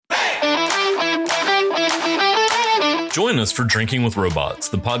Join us for Drinking with Robots,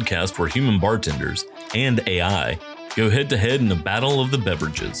 the podcast where human bartenders and AI go head-to-head in a battle of the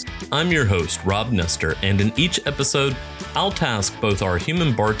beverages. I'm your host, Rob Nestor, and in each episode, I'll task both our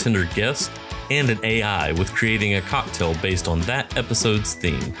human bartender guest and an AI with creating a cocktail based on that episode's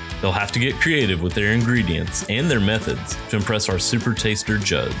theme. They'll have to get creative with their ingredients and their methods to impress our super taster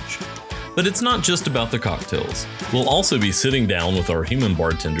judge. But it's not just about the cocktails. We'll also be sitting down with our human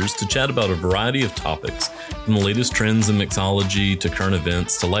bartenders to chat about a variety of topics, from the latest trends in mixology to current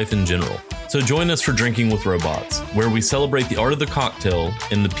events to life in general. So join us for Drinking with Robots, where we celebrate the art of the cocktail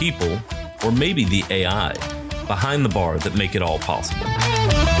and the people, or maybe the AI, behind the bar that make it all possible.